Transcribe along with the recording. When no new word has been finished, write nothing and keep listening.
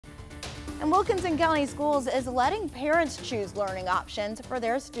And Wilkinson County Schools is letting parents choose learning options for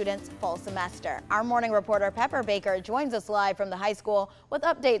their students' fall semester. Our morning reporter Pepper Baker joins us live from the high school with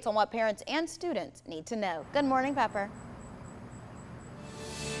updates on what parents and students need to know. Good morning, Pepper.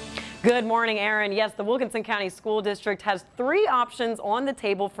 Good morning, Aaron. Yes, the Wilkinson County School District has 3 options on the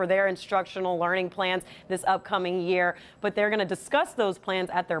table for their instructional learning plans this upcoming year, but they're going to discuss those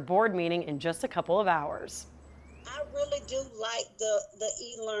plans at their board meeting in just a couple of hours. I really do like the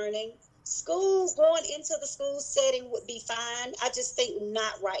e-learning. School, going into the school setting would be fine. I just think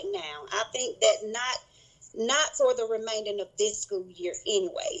not right now. I think that not for the remainder of this school year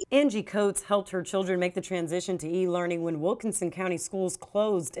anyway. Angie Coates helped her children make the transition to e-learning when Wilkinson County Schools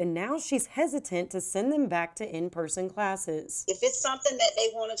closed, and now she's hesitant to send them back to in-person classes. If it's something that they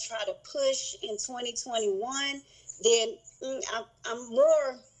want to try to push in 2021, then I'm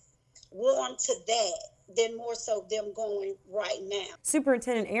more warm to that than more so them going right now.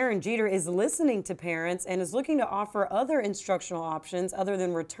 Superintendent Aaron Jeter is listening to parents and is looking to offer other instructional options other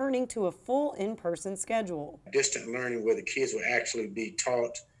than returning to a full in-person schedule. Distant learning where the kids will actually be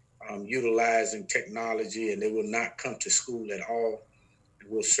taught utilizing technology and they will not come to school at all.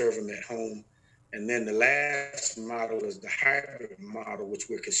 We'll serve them at home. And then the last model is the hybrid model, which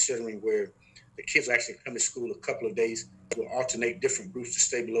we're considering, where the kids actually come to school a couple of days. We'll alternate different groups to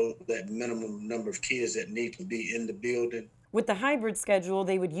stay below that minimum number of kids that need to be in the building. With the hybrid schedule,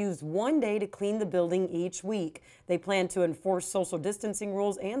 they would use 1 day to clean the building each week. They plan to enforce social distancing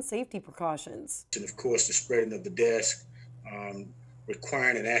rules and safety precautions. And of course, the spreading of the desk,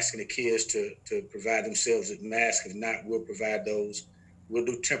 requiring and asking the kids to provide themselves with masks. If not, we'll provide those. We'll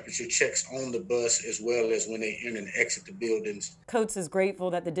do temperature checks on the bus as well as when they enter and exit the buildings. Coates is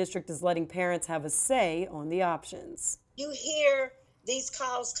grateful that the district is letting parents have a say on the options. You hear these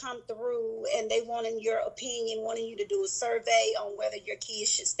calls come through and they wanting your opinion, wanting you to do a survey on whether your kids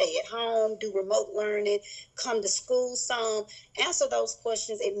should stay at home, do remote learning, come to school some, answer those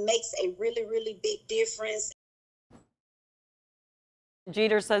questions. It makes a really, really big difference.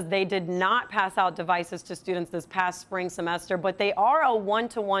 Jeter says they did not pass out devices to students this past spring semester, but they are a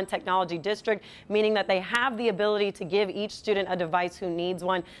one-to-one technology district, meaning that they have the ability to give each student a device who needs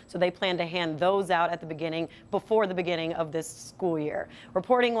one. So they plan to hand those out before the beginning of this school year.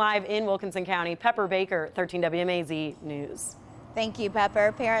 Reporting live in Wilkinson County, Pepper Baker, 13 WMAZ News. Thank you,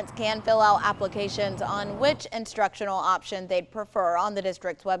 Pepper. Parents can fill out applications on which instructional option they'd prefer on the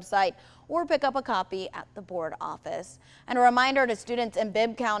district's website or pick up a copy at the board office. And a reminder to students in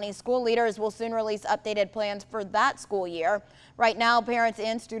Bibb County, school leaders will soon release updated plans for that school year. Right now, parents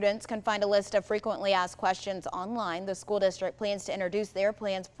and students can find a list of frequently asked questions online. The school district plans to introduce their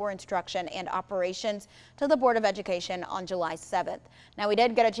plans for instruction and operations to the Board of Education on July 7th. Now, we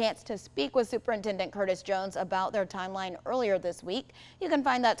did get a chance to speak with Superintendent Curtis Jones about their timeline earlier this week. You can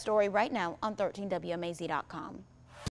find that story right now on 13WMAZ.com.